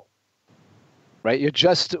invulnerable, right? You're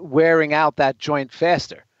just wearing out that joint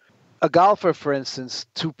faster. A golfer, for instance,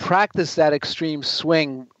 to practice that extreme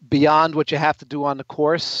swing beyond what you have to do on the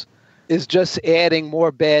course is just adding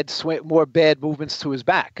more bad movements to his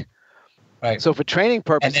back. Right. So for training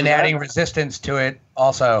purposes, and adding resistance to it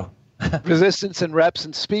also. Resistance and reps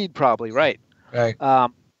and speed, probably, right? Right.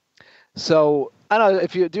 So I don't know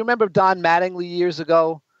if do you remember Don Mattingly years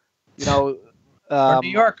ago? You know, New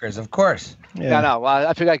Yorkers, of course. Yeah. No,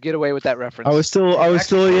 I figured I'd get away with that reference. I was still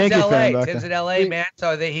a Yankee fan back then. He's in LA, man.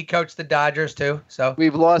 So he coached the Dodgers too. So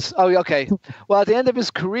we've lost. Oh, okay. Well, at the end of his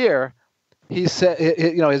career, he said,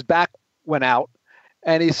 his back went out,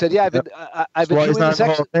 and he said, "Yeah, I've been doing this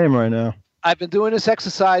Hall of Fame right now. I've been doing this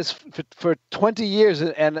exercise for 20 years,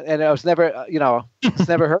 and I was never, it's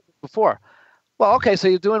never hurt me before." Well, okay, so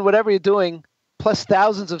you're doing whatever you're doing, plus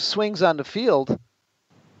thousands of swings on the field.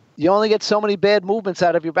 You only get so many bad movements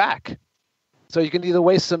out of your back, so you can either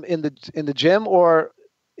waste them in the gym or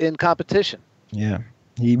in competition. Yeah,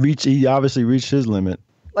 he obviously reached his limit.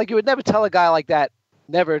 Like you would never tell a guy like that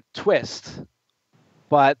never twist,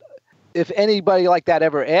 but if anybody like that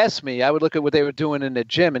ever asked me, I would look at what they were doing in the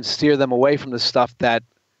gym and steer them away from the stuff that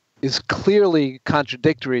is clearly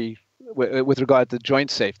contradictory with regard to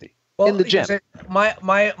joint safety in the gym.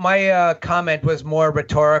 My comment was more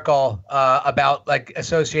rhetorical about like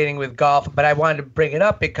associating with golf, but I wanted to bring it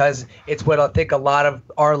up because it's what I think a lot of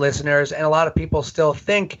our listeners and a lot of people still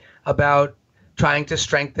think about trying to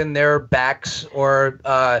strengthen their backs or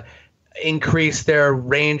increase their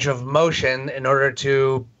range of motion in order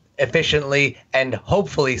to efficiently and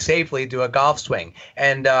hopefully safely do a golf swing.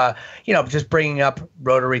 And, just bringing up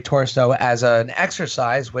rotary torso as an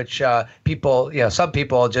exercise, which people, some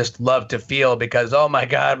people just love to feel because, oh my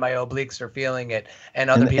God, my obliques are feeling it.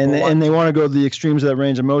 And other people they want to go to the extremes of that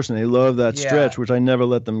range of motion. They love that stretch, which I never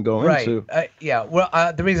let them go into.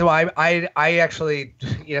 Well, the reason why I actually,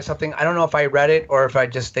 something, I don't know if I read it or if I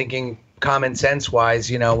just thinking common sense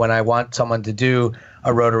wise, when I want someone to do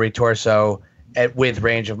a rotary torso with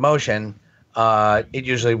range of motion, it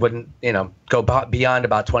usually wouldn't, go beyond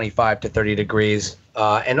about 25 to 30 degrees,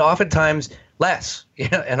 and oftentimes less,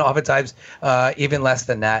 and oftentimes even less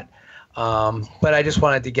than that. But I just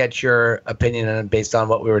wanted to get your opinion based on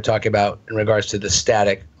what we were talking about in regards to the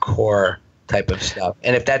static core type of stuff,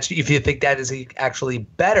 and if you think that is actually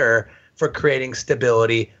better for creating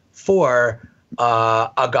stability for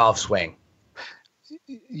a golf swing.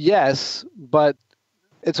 Yes, but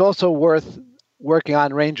it's also worth working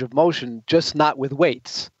on range of motion, just not with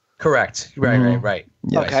weights. Correct. Right.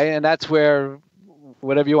 Yes. Okay, and that's where,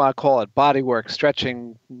 whatever you want to call it, body work,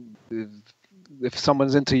 stretching, if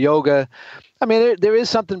someone's into yoga. I mean, there is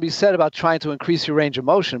something to be said about trying to increase your range of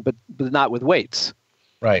motion, but not with weights.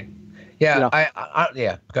 Right. Yeah. Go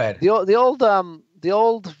ahead. The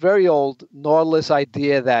old, very old Nautilus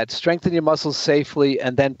idea that strengthen your muscles safely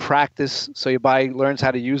and then practice so your body learns how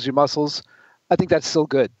to use your muscles, I think that's still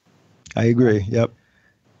good. I agree. Yep.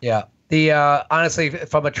 Yeah. Honestly,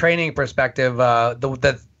 from a training perspective,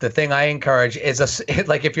 the thing I encourage is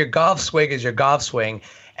like if your golf swing is your golf swing,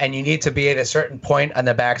 and you need to be at a certain point on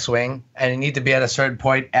the backswing, and you need to be at a certain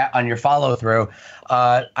point on your follow through.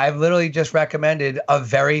 I've literally just recommended a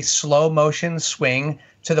very slow motion swing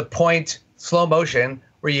to the point, slow motion,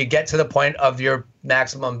 where you get to the point of your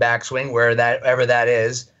maximum backswing, wherever that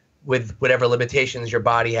is, with whatever limitations your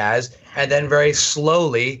body has, and then very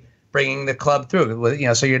slowly bringing the club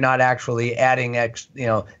through. So you're not actually adding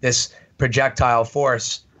this projectile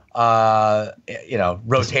force,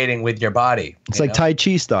 rotating with your body. It's like Tai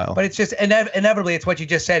Chi style. But it's just inevitably, it's what you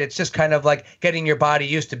just said. It's just kind of like getting your body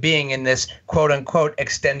used to being in this quote unquote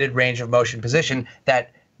extended range of motion position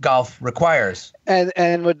that golf requires.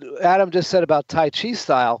 And what Adam just said about Tai Chi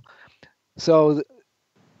style, so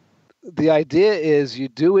the idea is you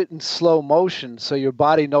do it in slow motion so your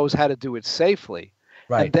body knows how to do it safely.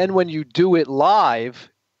 Right. And then when you do it live,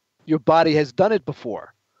 your body has done it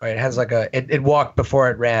before. Right. It has like it walked before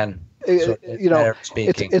it ran.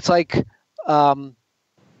 It's like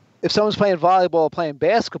if someone's playing volleyball or playing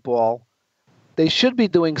basketball, they should be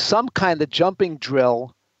doing some kind of jumping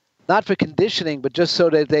drill, not for conditioning, but just so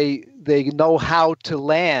that they know how to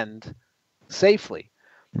land safely.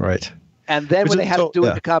 Right. And then when they have to do it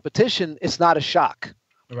in the competition, it's not a shock.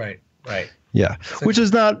 Right. Yeah, which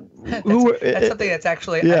is not. That's something that's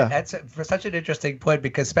actually that's for such an interesting point,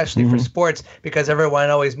 because especially for sports, because everyone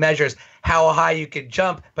always measures how high you can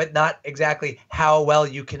jump, but not exactly how well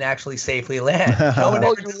you can actually safely land. No one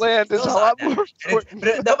you land is a lot more important.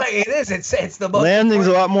 It is. It's the most. Landing's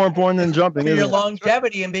a lot more important than jumping. For your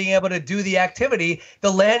longevity and being able to do the activity,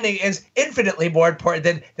 the landing is infinitely more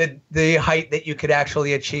important than the height that you could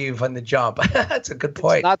actually achieve on the jump. That's a good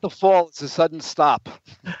point. It's not the fall; it's a sudden stop.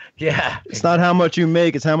 Yeah. It's not how much you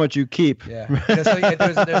make; it's how much you keep. Yeah.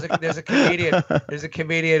 There's a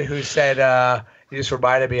comedian who said, he just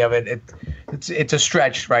reminded me of it. It's a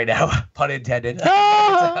stretch right now, pun intended.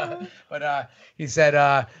 But he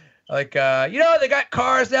said, they got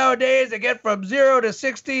cars nowadays that get from 0 to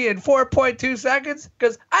 60 in 4.2 seconds.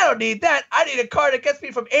 Because I don't need that. I need a car that gets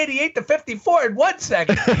me from 88 to 54 in 1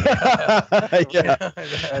 second. Yeah.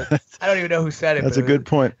 I don't even know who said it. That's a good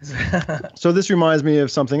point. So this reminds me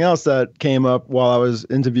of something else that came up while I was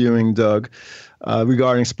interviewing Doug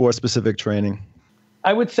regarding sports-specific training.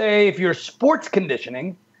 I would say if you're sports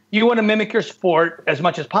conditioning, you want to mimic your sport as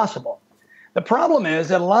much as possible. The problem is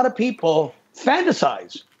that a lot of people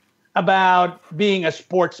fantasize about being a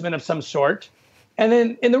sportsman of some sort, and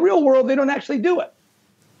then in the real world, they don't actually do it.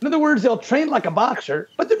 In other words, they'll train like a boxer,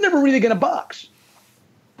 but they're never really going to box,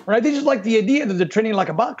 right? They just like the idea that they're training like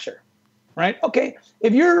a boxer, right? Okay,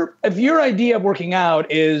 if your idea of working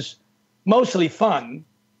out is mostly fun,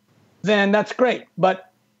 then that's great. But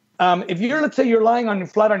if let's say you're lying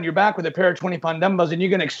flat on your back with a pair of 20-pound dumbbells and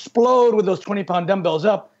you're going to explode with those 20-pound dumbbells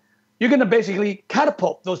up, you're going to basically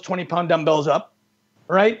catapult those 20-pound dumbbells up,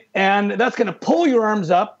 right? And that's going to pull your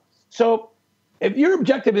arms up. So if your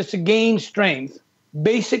objective is to gain strength,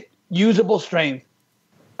 basic usable strength,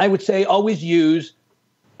 I would say always use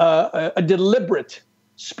a deliberate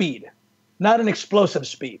speed, not an explosive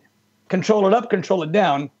speed. Control it up, control it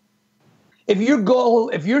down. If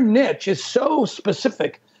your niche is so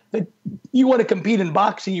specific that you want to compete in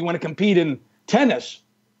boxing, you want to compete in tennis,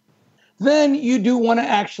 then you do want to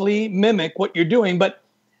actually mimic what you're doing. But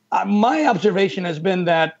my observation has been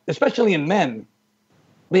that, especially in men,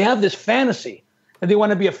 they have this fantasy that they want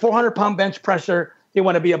to be a 400-pound bench presser, they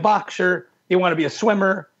want to be a boxer, they want to be a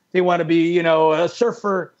swimmer, they want to be, a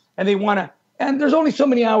surfer, and there's only so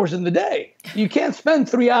many hours in the day. You can't spend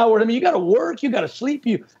 3 hours. I mean, you got to work, you got to sleep,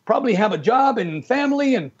 you probably have a job and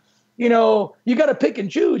family, and you got to pick and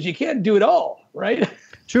choose. You can't do it all, right?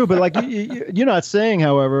 True, but like you're not saying,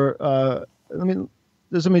 however,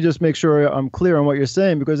 let me just make sure I'm clear on what you're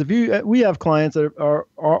saying, because we have clients that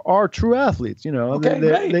are true athletes,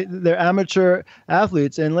 they're amateur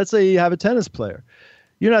athletes, and let's say you have a tennis player.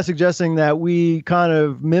 You're not suggesting that we kind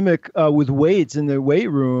of mimic with weights in the weight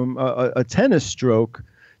room a tennis stroke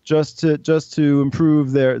just to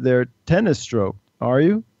improve their tennis stroke, are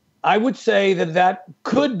you? I would say that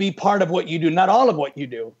could be part of what you do, not all of what you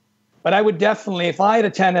do. But I would definitely, if I had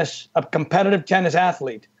a competitive tennis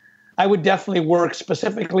athlete, I would definitely work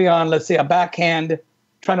specifically on, let's say, a backhand,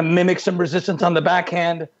 trying to mimic some resistance on the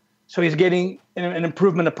backhand. So he's getting an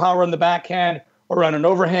improvement of power on the backhand or on an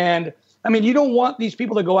overhand. I mean, you don't want these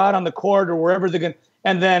people to go out on the court or wherever they're going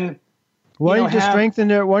and then Why don't you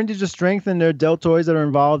just strengthen their deltoids that are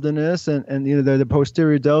involved in this, and the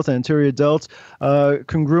posterior delta, anterior delts,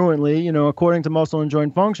 congruently, according to muscle and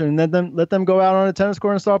joint function, and let them go out on a tennis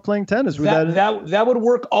court and start playing tennis. That would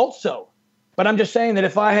work also, but I'm just saying that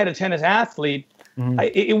if I had a tennis athlete,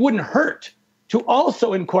 it wouldn't hurt to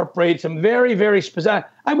also incorporate some very, very specific.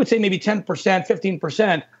 I would say maybe 10%,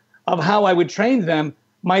 15% of how I would train them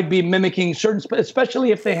might be mimicking certain, especially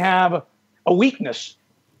if they have a weakness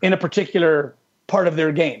in a particular part of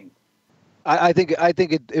their game. I think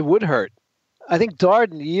it would hurt. I think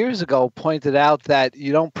Darden years ago pointed out that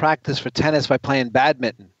you don't practice for tennis by playing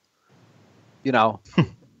badminton.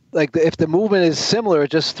 Like if the movement is similar,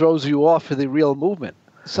 it just throws you off for the real movement.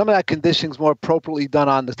 Some of that conditioning is more appropriately done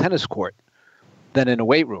on the tennis court than in a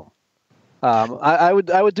weight room. I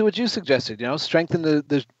would do what you suggested. Strengthen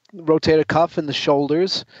the rotator cuff and the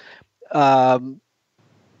shoulders.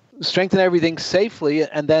 Strengthen everything safely,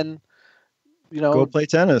 and then go play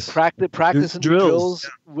tennis. Practice and drills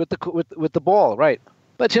with the ball, right?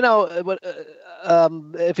 But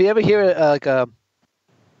if you ever hear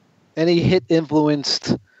any HIIT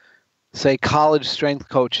influenced, say, college strength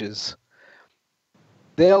coaches,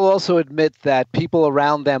 they'll also admit that people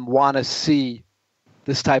around them want to see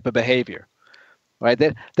this type of behavior, right?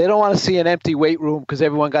 They don't want to see an empty weight room because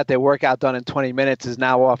everyone got their workout done in 20 minutes is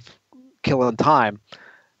now off killing time.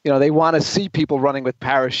 They want to see people running with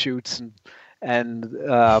parachutes and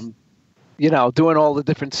doing all the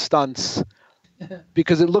different stunts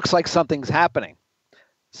because it looks like something's happening.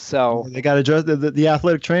 So they got to just the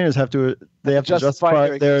athletic trainers have to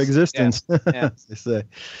justify their existence. Yeah. As they say.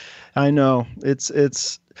 I know it's,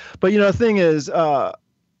 but the thing is, I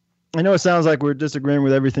know it sounds like we're disagreeing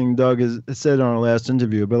with everything Doug has said on our last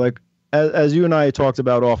interview, but like as you and I talked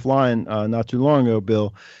about offline not too long ago,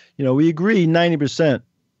 Bill, we agree 90%.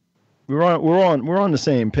 We're on the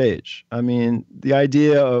same page. I mean, the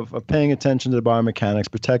idea of paying attention to the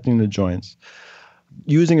biomechanics, protecting the joints,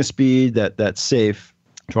 using a speed that's safe,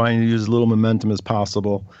 trying to use as little momentum as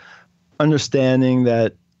possible, understanding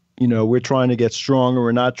that we're trying to get stronger.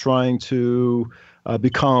 We're not trying to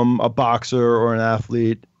become a boxer or an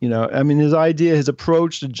athlete. His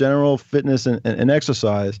approach to general fitness and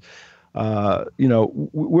exercise,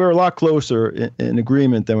 we're a lot closer in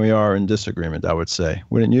agreement than we are in disagreement, I would say.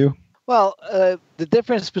 Wouldn't you? Well, the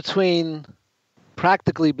difference between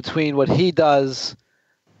what he does,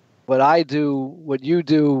 what I do, what you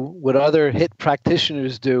do, what other HIIT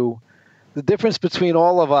practitioners do, the difference between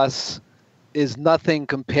all of us is nothing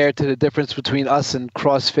compared to the difference between us and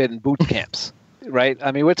CrossFit and boot camps, right?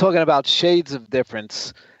 I mean, we're talking about shades of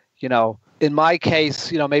difference. In my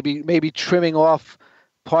case, maybe trimming off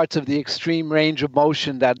parts of the extreme range of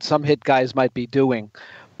motion that some HIIT guys might be doing,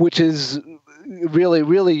 which is really,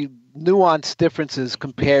 really nuanced differences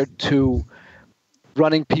compared to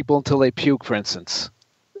running people until they puke, for instance,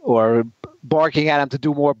 or barking at them to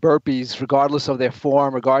do more burpees, regardless of their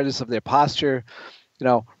form, regardless of their posture,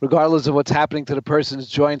 regardless of what's happening to the person's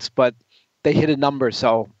joints, but they hit a number,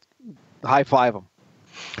 so high five them.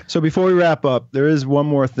 So before we wrap up, there is one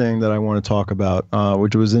more thing that I want to talk about,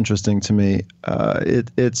 which was interesting to me.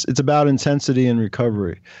 It's about intensity and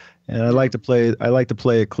recovery, and I like to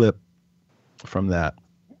play a clip from that.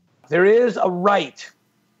 There is a right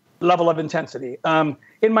level of intensity.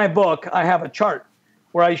 In my book, I have a chart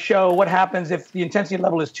where I show what happens if the intensity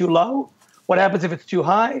level is too low, what happens if it's too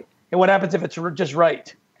high, and what happens if it's just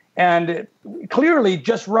right. And clearly,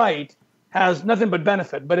 just right has nothing but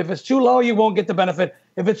benefit. But if it's too low, you won't get the benefit.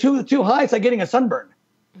 If it's too high, it's like getting a sunburn.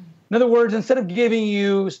 In other words, instead of giving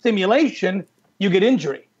you stimulation, you get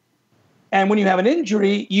injury. And when you have an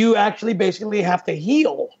injury, you actually basically have to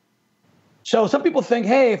heal. So some people think,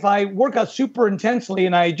 hey, if I work out super intensely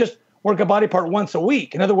and I just work a body part once a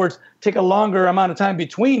week, in other words, take a longer amount of time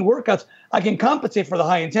between workouts, I can compensate for the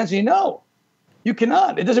high intensity. No, you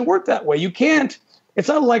cannot. It doesn't work that way. You can't. It's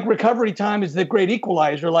not like recovery time is the great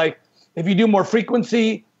equalizer. Like if you do more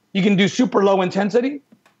frequency, you can do super low intensity.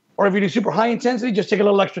 Or if you do super high intensity, just take a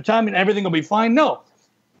little extra time and everything will be fine. No,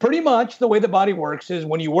 pretty much the way the body works is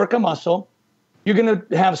when you work a muscle, you're going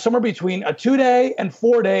to have somewhere between a 2-day and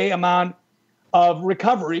 4-day amount of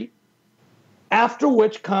recovery, after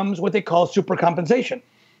which comes what they call supercompensation.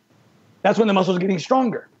 That's when the muscle is getting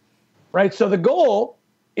stronger, right? So the goal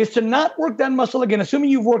is to not work that muscle again, assuming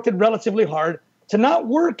you've worked it relatively hard, to not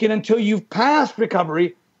work it until you've passed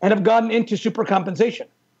recovery and have gotten into supercompensation.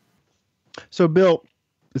 So, Bill,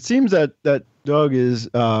 it seems that Doug is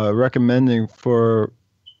recommending for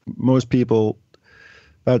most people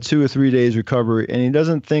about 2 or 3 days recovery, and he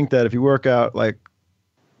doesn't think that if you work out like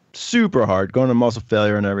super hard, going to muscle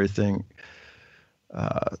failure and everything,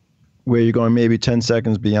 where you're going maybe 10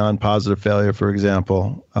 seconds beyond positive failure, for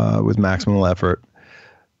example, with maximal effort,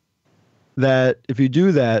 that if you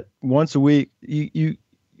do that once a week, you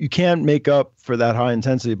can't make up for that high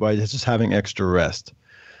intensity by just having extra rest.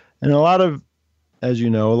 And a lot of, as you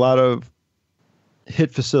know, a lot of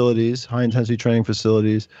HIIT facilities, high intensity training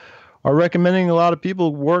facilities, are recommending a lot of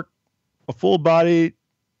people work a full body,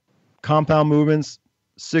 compound movements,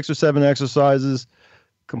 6 or 7 exercises,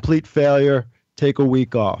 complete failure, take a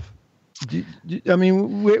week off. I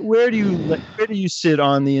mean, where do you sit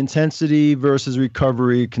on the intensity versus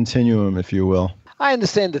recovery continuum, if you will? I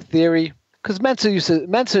understand the theory, because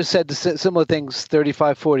Mentzer said similar things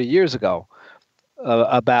 35, 40 years ago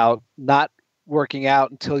about not working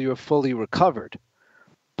out until you're fully recovered.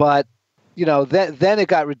 But, you know, then it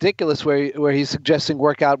got ridiculous where he's suggesting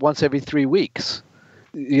workout once every 3 weeks,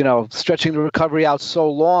 you know, stretching the recovery out so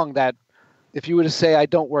long that if you were to say I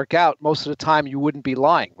don't work out, most of the time you wouldn't be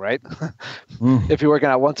lying, right? If you're working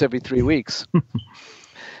out once every 3 weeks.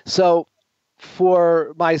 So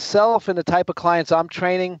for myself and the type of clients I'm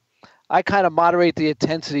training, I kind of moderate the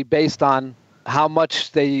intensity based on how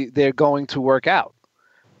much they're going to work out.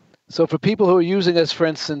 So for people who are using us, for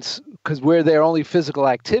instance, because we're their only physical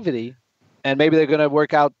activity, and maybe they're going to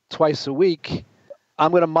work out twice a week,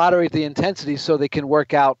 I'm going to moderate the intensity so they can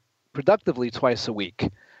work out productively twice a week.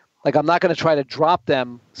 Like, I'm not going to try to drop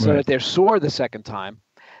them so that they're sore the second time.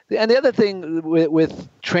 And the other thing with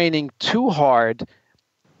training too hard,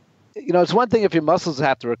 you know, it's one thing if your muscles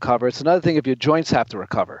have to recover. It's another thing if your joints have to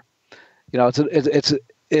recover. You know,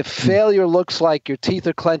 if failure looks like your teeth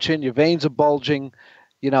are clenching, your veins are bulging,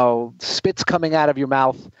 you know, spit's coming out of your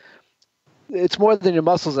mouth, it's more than your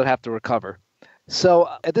muscles that have to recover. So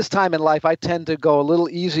at this time in life, I tend to go a little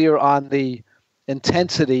easier on the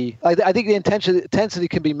intensity. I think the intensity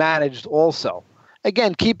can be managed also.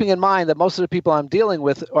 Again, keeping in mind that most of the people I'm dealing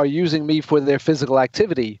with are using me for their physical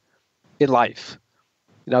activity in life.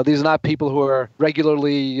 You know, these are not people who are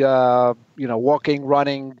regularly, walking,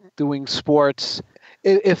 running, doing sports.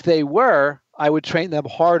 If they were, I would train them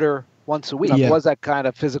harder once a week. I was that kind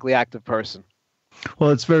of physically active person. Well,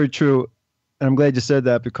 it's very true. And I'm glad you said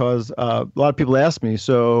that, because a lot of people ask me,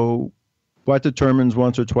 so what determines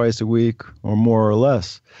once or twice a week or more or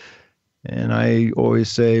less? And I always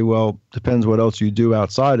say, well, depends what else you do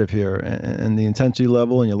outside of here, and the intensity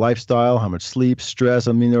level and your lifestyle, how much sleep, stress.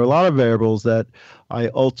 I mean, there are a lot of variables that I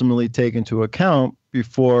ultimately take into account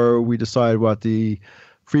before we decide what the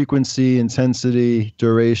frequency, intensity,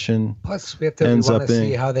 duration. Plus, we want to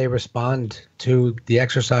see how they respond to the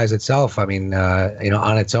exercise itself. I mean,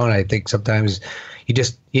 on its own, I think sometimes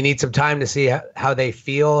you need some time to see how they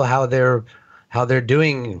feel, how they're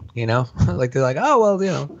doing, you know, like they're like, oh, well,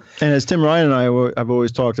 you know. And as Tim Ryan and I have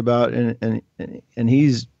always talked about, and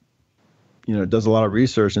he's, you know, does a lot of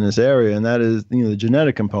research in this area, and that is, you know, the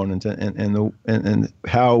genetic component and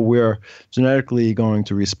how we're genetically going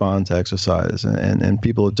to respond to exercise, and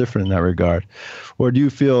people are different in that regard. Or do you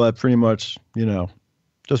feel that pretty much, you know,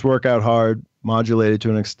 just work out hard, modulate it to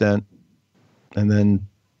an extent, and then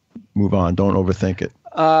move on, don't overthink it?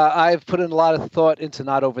 I've put in a lot of thought into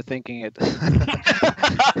not overthinking it.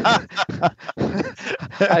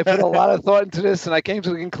 I put a lot of thought into this, and I came to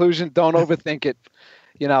the conclusion, don't overthink it,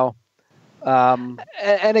 you know.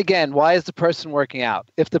 And again, why is the person working out?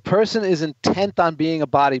 If the person is intent on being a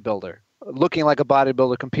bodybuilder, looking like a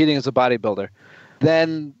bodybuilder, competing as a bodybuilder,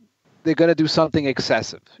 then they're going to do something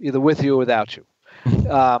excessive, either with you or without you.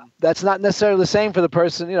 That's not necessarily the same for the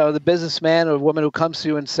person, you know, the businessman or woman who comes to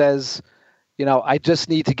you and says, you know, I just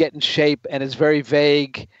need to get in shape, and is very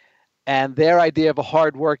vague. And their idea of a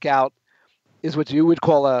hard workout is what you would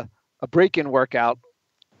call a break-in workout,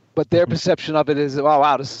 but their perception of it is, oh,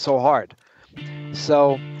 wow, this is so hard.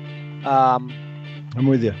 So, I'm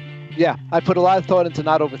with you. Yeah, I put a lot of thought into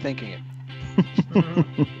not overthinking it.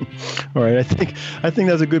 All right, I think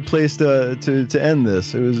that's a good place to end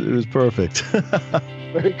this. It was perfect.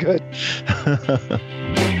 Very good.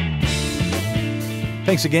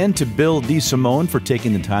 Thanks again to Bill DeSimone for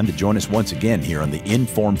taking the time to join us once again here on the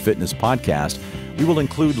Informed Fitness Podcast. We will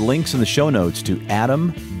include links in the show notes to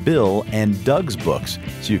Adam, Bill, and Doug's books,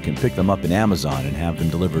 so you can pick them up in Amazon and have them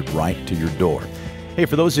delivered right to your door. Hey,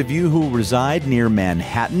 for those of you who reside near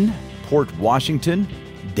Manhattan, Port Washington,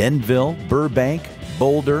 Denville, Burbank,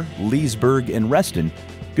 Boulder, Leesburg, and Reston,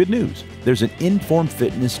 good news. There's an Informed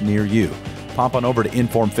Fitness near you. Pop on over to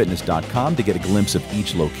informedfitness.com to get a glimpse of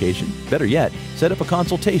each location. Better yet, set up a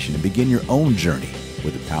consultation and begin your own journey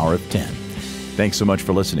with the power of 10. Thanks so much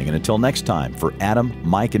for listening, and until next time, for Adam,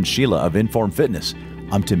 Mike, and Sheila of Informed Fitness,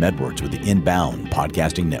 I'm Tim Edwards with the Inbound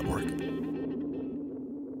Podcasting Network.